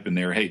going to type in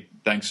there, hey,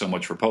 thanks so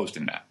much for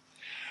posting that.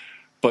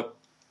 But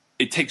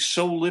it takes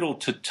so little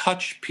to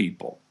touch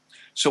people.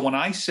 So when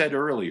I said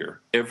earlier,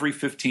 every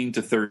 15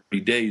 to 30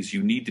 days,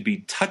 you need to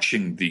be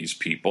touching these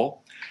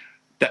people,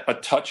 that a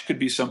touch could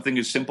be something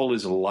as simple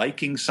as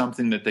liking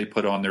something that they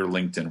put on their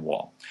LinkedIn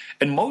wall.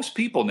 And most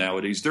people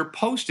nowadays, they're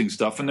posting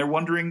stuff and they're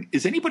wondering,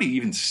 is anybody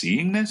even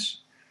seeing this?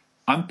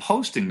 I'm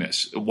posting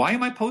this. Why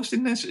am I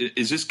posting this?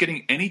 Is this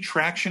getting any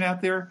traction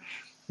out there?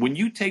 When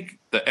you take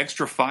the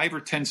extra 5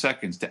 or 10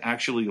 seconds to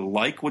actually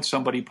like what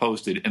somebody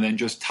posted and then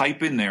just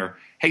type in there,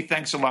 hey,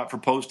 thanks a lot for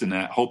posting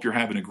that. Hope you're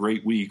having a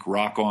great week.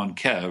 Rock on,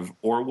 Kev,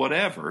 or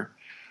whatever.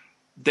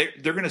 They're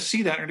going to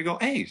see that and they're going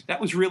to go, hey,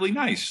 that was really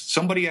nice.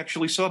 Somebody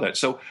actually saw that.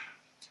 So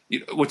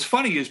what's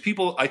funny is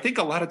I think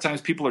a lot of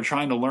times people are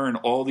trying to learn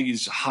all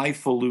these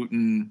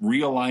highfalutin,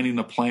 realigning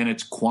the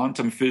planets,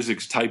 quantum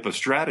physics type of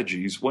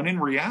strategies, when in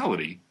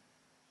reality,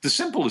 the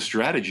simplest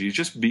strategy is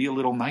just be a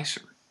little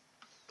nicer.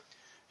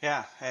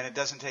 Yeah, and it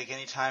doesn't take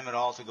any time at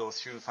all to go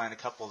through and find a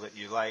couple that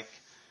you like.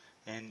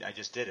 And I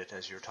just did it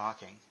as you're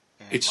talking.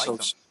 And It's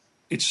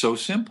so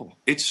simple.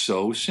 It's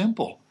so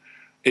simple.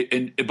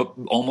 But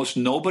almost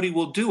nobody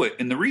will do it.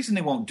 And the reason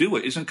they won't do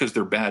it isn't because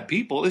they're bad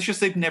people. It's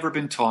just they've never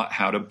been taught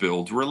how to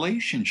build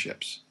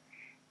relationships.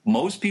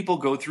 Most people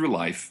go through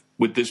life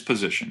with this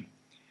position.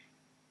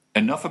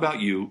 Enough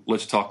about you.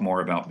 Let's talk more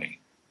about me.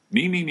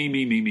 Me, me, me,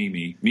 me, me, me,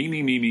 me, me,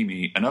 me, me, me,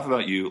 me. Enough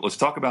about you. Let's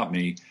talk about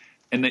me.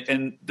 And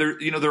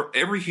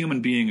every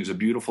human being is a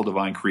beautiful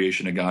divine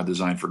creation of God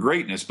designed for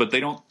greatness, but they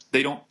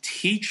don't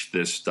teach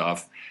this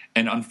stuff.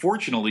 And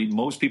unfortunately,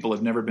 most people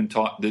have never been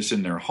taught this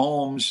in their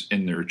homes,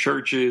 in their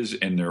churches,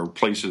 in their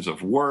places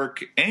of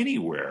work,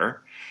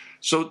 anywhere.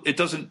 So it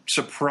doesn't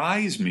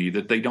surprise me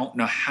that they don't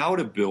know how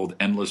to build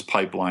endless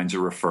pipelines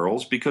of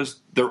referrals,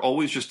 because they're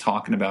always just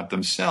talking about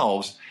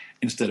themselves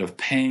instead of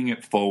paying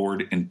it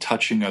forward and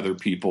touching other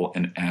people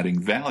and adding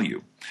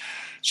value.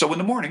 So in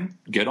the morning,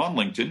 get on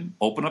LinkedIn,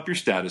 open up your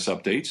status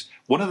updates.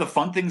 One of the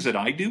fun things that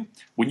I do,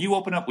 when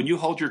you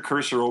hold your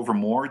cursor over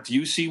more, do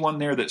you see one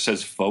there that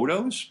says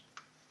photos?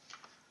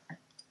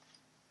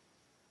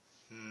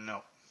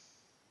 No.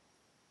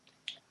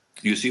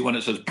 Do you see one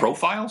that says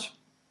profiles?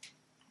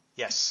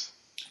 Yes.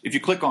 If you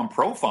click on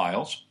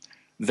profiles,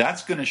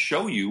 that's going to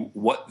show you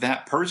what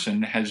that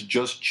person has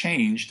just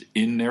changed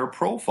in their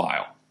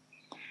profile.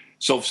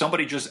 So if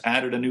somebody just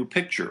added a new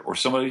picture, or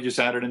somebody just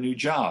added a new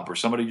job, or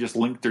somebody just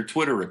linked their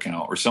Twitter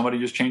account, or somebody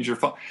just changed their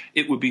phone,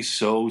 it would be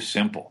so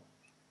simple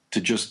to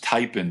just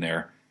type in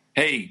there,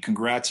 hey,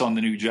 congrats on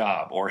the new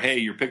job, or hey,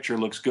 your picture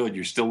looks good,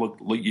 you still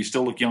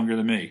look younger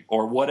than me,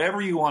 or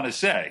whatever you want to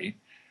say,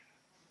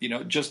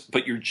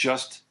 but you're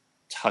just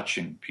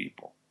touching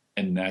people,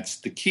 and that's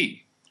the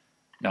key.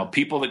 Now,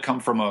 people that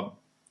come from a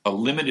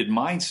limited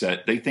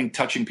mindset, they think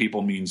touching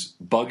people means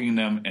bugging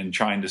them and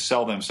trying to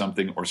sell them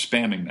something or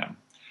spamming them.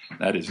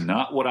 That is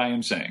not what I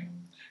am saying.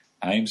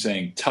 I am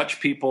saying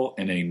touch people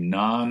in a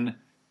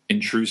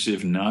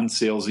non-intrusive,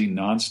 non-salesy,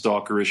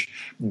 non-stalkerish.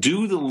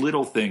 Do the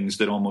little things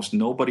that almost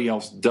nobody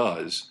else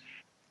does,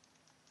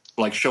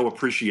 like show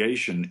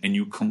appreciation, and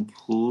you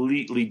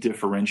completely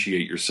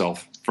differentiate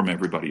yourself from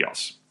everybody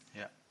else.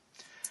 Yeah.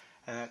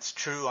 And that's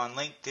true on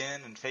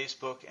LinkedIn and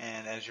Facebook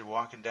and as you're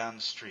walking down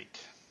the street.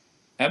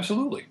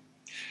 Absolutely.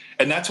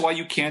 And that's why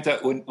you can't,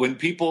 when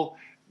people,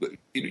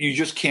 you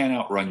just can't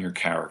outrun your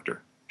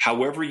character.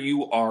 However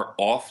you are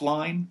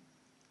offline,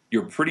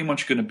 you're pretty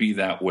much going to be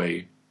that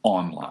way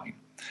online.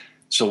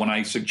 So when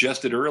I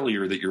suggested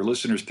earlier that your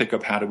listeners pick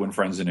up How to Win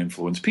Friends and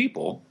Influence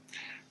People,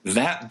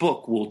 that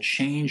book will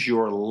change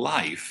your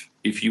life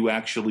if you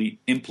actually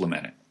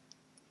implement it.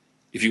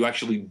 If you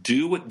actually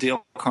do what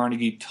Dale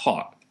Carnegie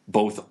taught,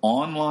 both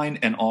online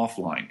and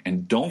offline.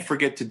 And don't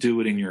forget to do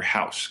it in your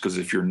house, because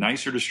if you're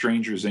nicer to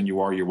strangers than you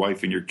are your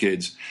wife and your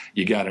kids,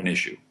 you got an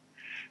issue.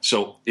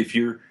 So if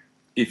you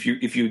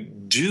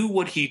do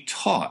what he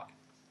taught,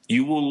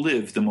 you will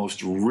live the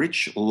most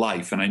rich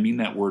life, and I mean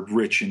that word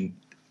rich, and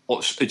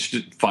it's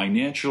just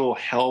financial,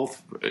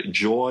 health,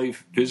 joy,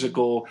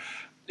 physical.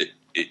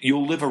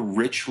 You'll live a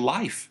rich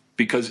life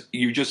because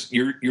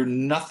you're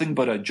nothing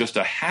but just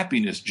a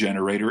happiness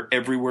generator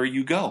everywhere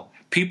you go.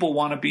 People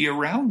want to be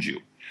around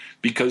you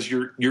because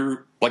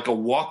you're like a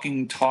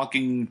walking,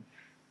 talking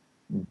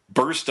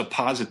burst of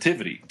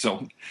positivity.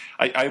 So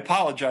I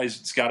apologize,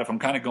 Scott, if I'm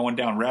kind of going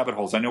down rabbit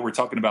holes. I know we're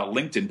talking about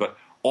LinkedIn, but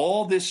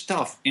all this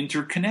stuff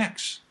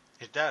interconnects.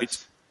 It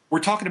does.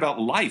 We're talking about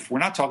life. We're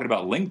not talking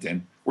about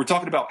LinkedIn. We're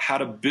talking about how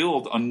to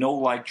build a know,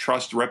 like,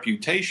 trust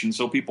reputation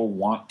so people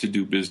want to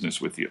do business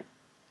with you.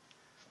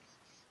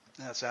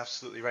 That's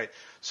absolutely right.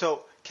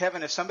 So,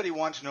 Kevin, if somebody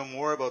wants to know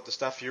more about the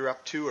stuff you're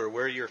up to or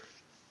where you're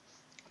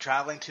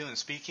traveling to and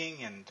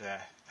speaking and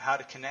how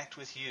to connect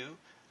with you,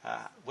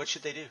 what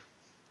should they do?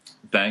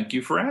 Thank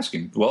you for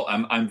asking. Well,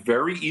 I'm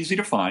very easy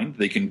to find.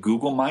 They can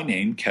Google my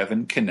name,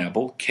 Kevin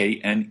Knebl,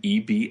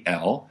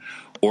 Knebl,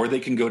 or they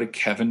can go to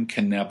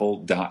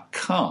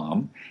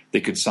kevinknebl.com.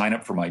 They could sign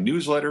up for my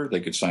newsletter. They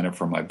could sign up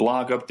for my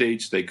blog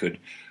updates. They could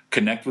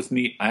connect with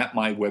me at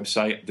my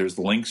website. There's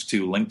links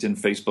to LinkedIn,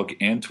 Facebook,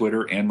 and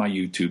Twitter, and my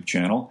YouTube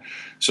channel.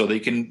 So they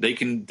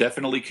can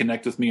definitely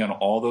connect with me on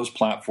all those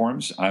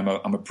platforms. I'm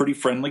a pretty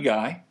friendly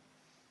guy,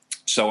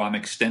 so I'm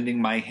extending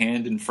my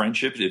hand in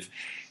friendship. If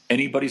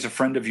anybody's a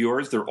friend of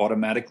yours, they're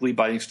automatically,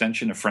 by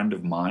extension, a friend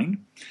of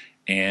mine.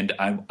 And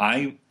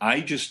I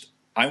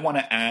want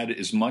to add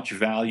as much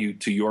value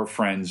to your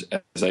friends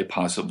as I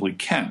possibly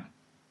can.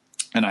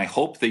 And I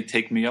hope they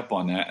take me up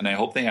on that, and I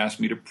hope they ask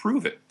me to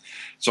prove it.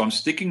 So I'm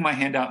sticking my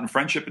hand out in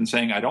friendship and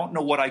saying, I don't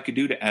know what I could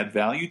do to add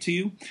value to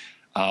you,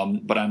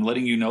 but I'm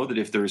letting you know that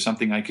if there is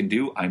something I can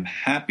do, I'm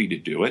happy to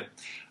do it.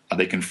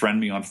 They can friend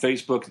me on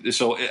Facebook.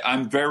 So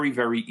I'm very,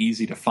 very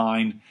easy to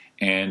find,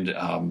 and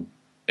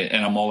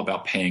I'm all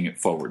about paying it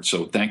forward.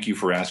 So thank you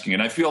for asking.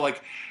 And I feel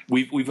like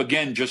we've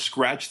again just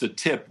scratched the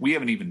tip. We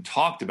haven't even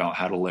talked about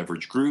how to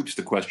leverage groups,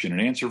 the question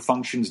and answer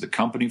functions, the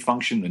company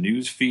function, the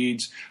news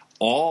feeds,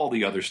 all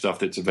the other stuff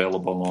that's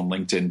available on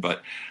LinkedIn.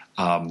 But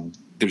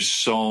there's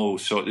so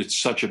it's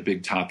such a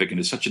big topic, and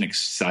it's such an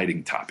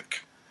exciting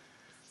topic.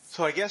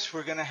 So I guess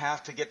we're going to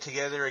have to get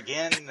together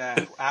again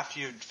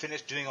after you've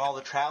finished doing all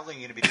the traveling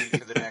you're going to be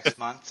doing for the next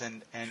month,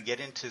 and get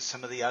into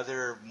some of the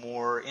other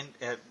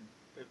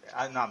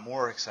not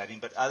more exciting,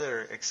 but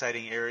other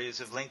exciting areas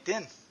of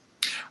LinkedIn.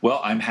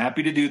 Well, I'm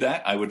happy to do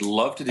that. I would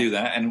love to do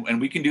that. And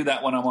we can do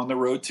that when I'm on the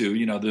road too.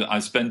 I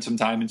spend some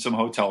time in some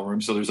hotel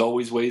rooms, so there's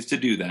always ways to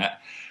do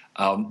that.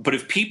 But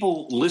if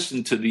people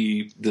listen to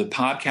the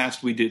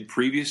podcast we did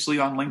previously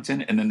on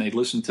LinkedIn, and then they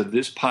listen to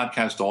this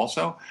podcast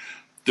also,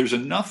 there's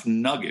enough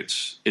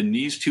nuggets in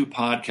these two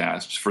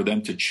podcasts for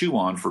them to chew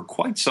on for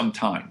quite some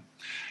time.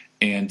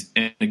 And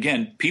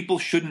again, people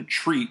shouldn't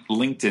treat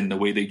LinkedIn the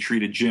way they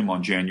treat a gym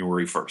on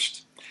January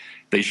 1st.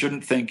 They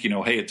shouldn't think,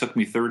 hey, it took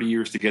me 30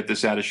 years to get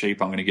this out of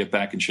shape. I'm going to get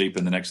back in shape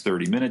in the next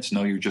 30 minutes.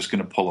 No, you're just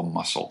going to pull a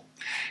muscle.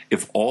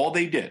 If all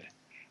they did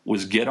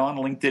was get on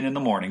LinkedIn in the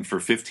morning for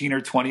 15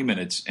 or 20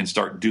 minutes and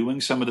start doing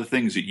some of the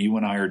things that you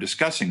and I are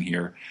discussing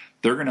here,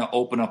 they're going to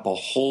open up a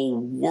whole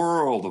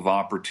world of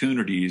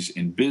opportunities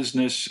in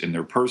business, in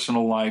their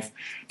personal life.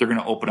 They're going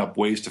to open up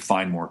ways to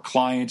find more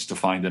clients, to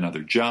find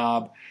another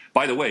job.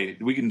 By the way,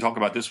 we can talk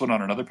about this one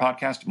on another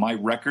podcast. My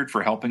record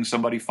for helping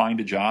somebody find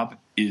a job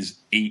is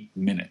 8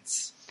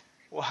 minutes.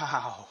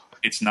 Wow.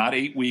 It's not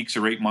 8 weeks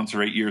or 8 months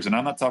or 8 years. And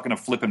I'm not talking a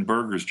flipping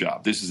burgers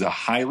job. This is a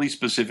highly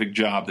specific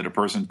job that a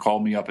person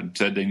called me up and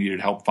said they needed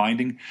help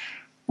finding.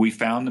 We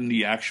found them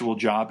the actual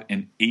job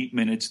in 8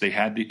 minutes. They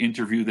had the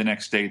interview the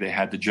next day. They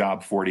had the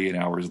job 48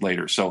 hours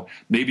later. So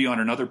maybe on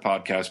another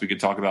podcast, we could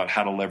talk about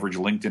how to leverage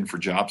LinkedIn for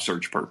job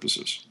search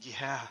purposes.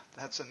 Yeah,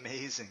 that's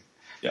amazing.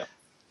 Yeah.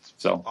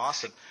 So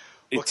awesome.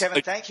 Well,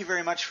 Kevin, thank you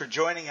very much for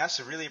joining us.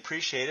 I really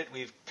appreciate it.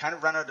 We've kind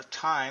of run out of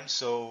time,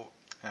 so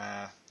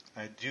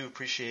I do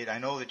appreciate. I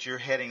know that you're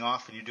heading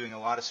off and you're doing a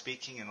lot of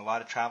speaking and a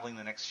lot of traveling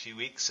the next few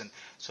weeks, and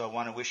so I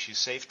want to wish you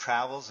safe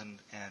travels and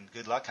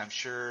good luck. I'm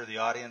sure the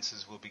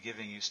audiences will be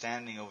giving you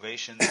standing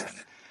ovations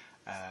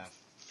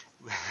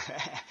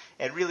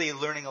and really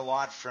learning a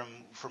lot from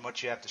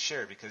what you have to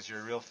share, because you're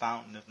a real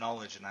fountain of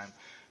knowledge, and I'm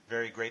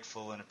very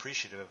grateful and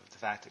appreciative of the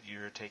fact that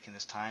you're taking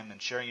this time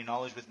and sharing your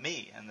knowledge with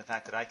me, and the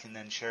fact that I can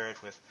then share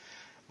it with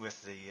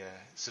the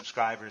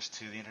subscribers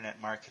to the Internet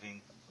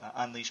Marketing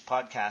Unleashed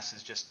podcast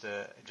is just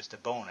a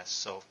bonus.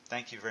 So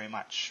thank you very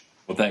much.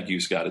 Well, thank you,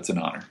 Scott. It's an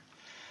honor.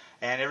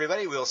 And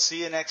everybody, we'll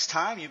see you next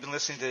time. You've been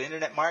listening to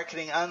Internet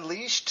Marketing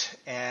Unleashed,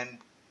 and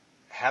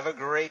have a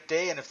great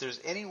day. And if there's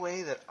any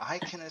way that I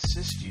can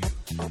assist you,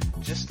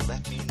 just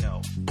let me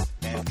know.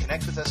 And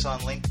connect with us on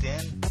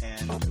LinkedIn,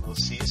 and we'll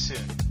see you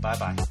soon.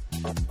 Bye-bye.